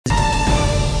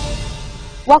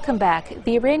Welcome back.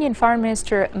 The Iranian Foreign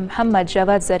Minister Mohammad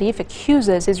Javad Zarif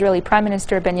accuses Israeli Prime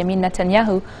Minister Benjamin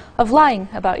Netanyahu of lying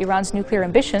about Iran's nuclear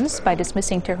ambitions by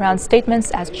dismissing Tehran's statements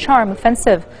as charm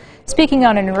offensive. Speaking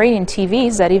on an Iranian TV,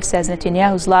 Zarif says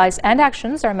Netanyahu's lies and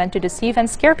actions are meant to deceive and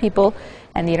scare people,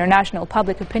 and the international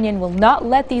public opinion will not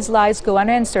let these lies go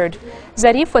unanswered.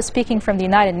 Zarif was speaking from the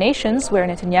United Nations, where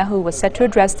Netanyahu was set to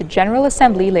address the General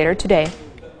Assembly later today.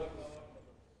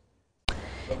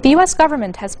 The U.S.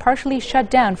 government has partially shut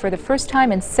down for the first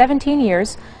time in 17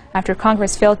 years after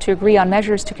Congress failed to agree on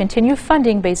measures to continue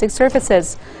funding basic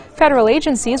services. Federal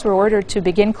agencies were ordered to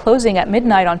begin closing at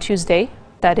midnight on Tuesday,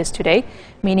 that is today,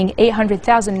 meaning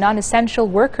 800,000 non-essential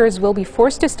workers will be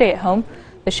forced to stay at home.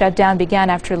 The shutdown began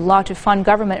after the law to fund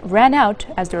government ran out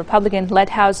as the Republican-led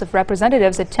House of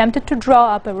Representatives attempted to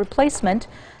draw up a replacement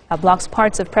that blocks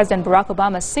parts of President Barack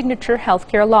Obama's signature health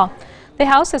care law. The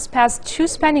House has passed two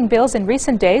spending bills in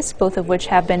recent days, both of which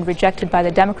have been rejected by the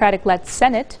Democratic-led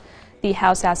Senate. The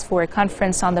House asked for a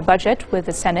conference on the budget with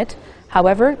the Senate.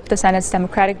 However, the Senate's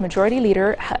Democratic Majority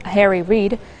Leader, Harry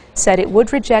Reid, said it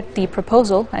would reject the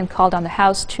proposal and called on the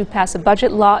House to pass a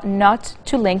budget law not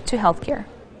to link to health care.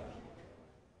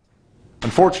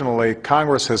 Unfortunately,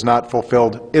 Congress has not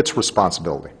fulfilled its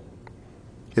responsibility.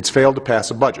 It's failed to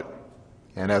pass a budget,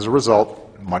 and as a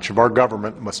result, much of our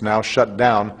government must now shut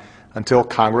down until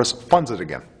Congress funds it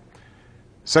again.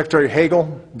 Secretary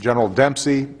Hagel, General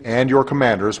Dempsey, and your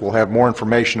commanders will have more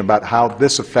information about how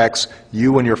this affects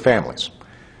you and your families.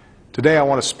 Today I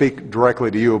want to speak directly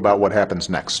to you about what happens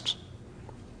next.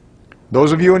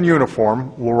 Those of you in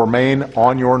uniform will remain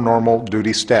on your normal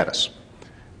duty status.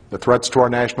 The threats to our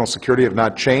national security have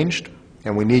not changed,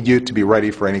 and we need you to be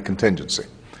ready for any contingency.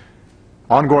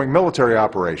 Ongoing military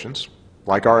operations,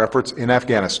 like our efforts in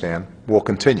Afghanistan, will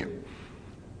continue.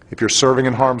 If you're serving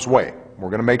in harm's way, we're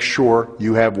going to make sure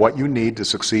you have what you need to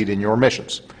succeed in your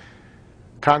missions.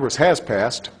 Congress has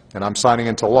passed, and I'm signing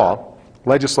into law,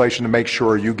 legislation to make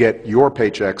sure you get your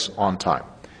paychecks on time.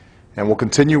 And we'll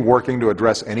continue working to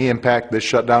address any impact this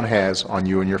shutdown has on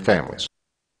you and your families.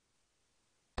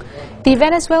 The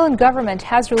Venezuelan government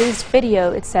has released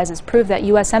video it says is proof that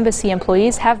U.S. Embassy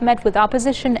employees have met with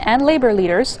opposition and labor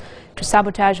leaders to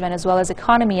sabotage Venezuela's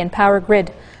economy and power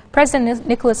grid. President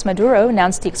Nicolas Maduro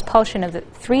announced the expulsion of the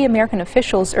 3 American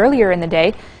officials earlier in the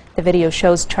day. The video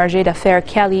shows Chargé d'Affaires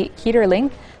Kelly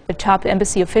Kieterling, the top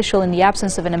embassy official in the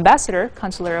absence of an ambassador,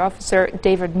 Consular Officer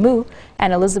David Mu,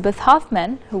 and Elizabeth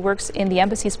Hoffman, who works in the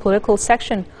embassy's political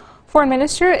section. Foreign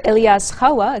Minister Elias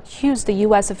Chawa accused the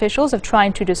U.S. officials of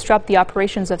trying to disrupt the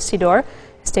operations of Sidor,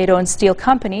 a state-owned steel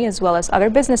company, as well as other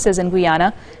businesses in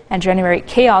Guyana, and generate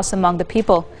chaos among the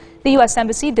people. The U.S.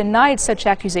 Embassy denied such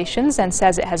accusations and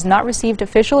says it has not received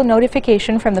official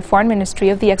notification from the Foreign Ministry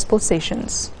of the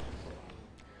expulsations.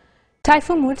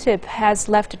 Typhoon Mutip has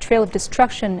left a trail of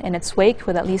destruction in its wake,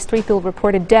 with at least 3 people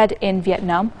reported dead in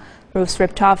Vietnam. Roofs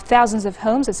ripped off thousands of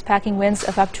homes as packing winds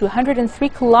of up to 103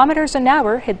 kilometers an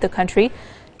hour hit the country.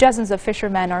 Dozens of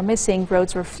fishermen are missing,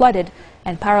 roads were flooded,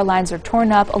 and power lines are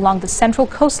torn up along the central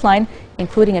coastline,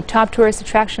 including a top tourist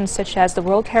attraction such as the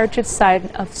World Heritage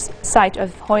Site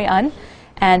of Hoi An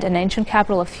and an ancient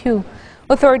capital of Hue.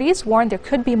 Authorities warned there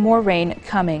could be more rain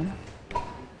coming.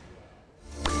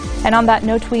 And on that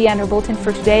note, we end our bulletin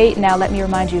for today. Now let me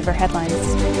remind you of our headlines.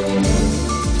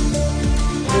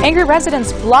 Angry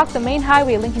residents blocked the main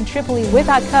highway linking Tripoli with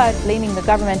Akkad, blaming the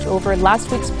government over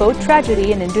last week's boat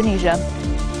tragedy in Indonesia.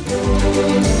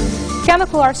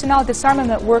 Chemical arsenal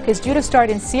disarmament work is due to start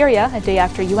in Syria a day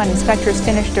after UN inspectors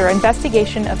finished their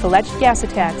investigation of alleged gas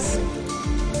attacks.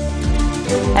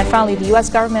 And finally, the U.S.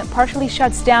 government partially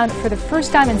shuts down for the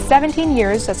first time in 17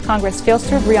 years as Congress fails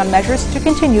to agree on measures to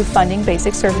continue funding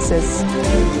basic services.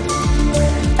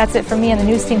 That's it from me and the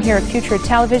news team here at Future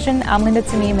Television. I'm Linda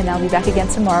Tamim, and I'll be back again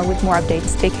tomorrow with more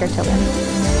updates. Take care till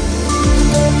then.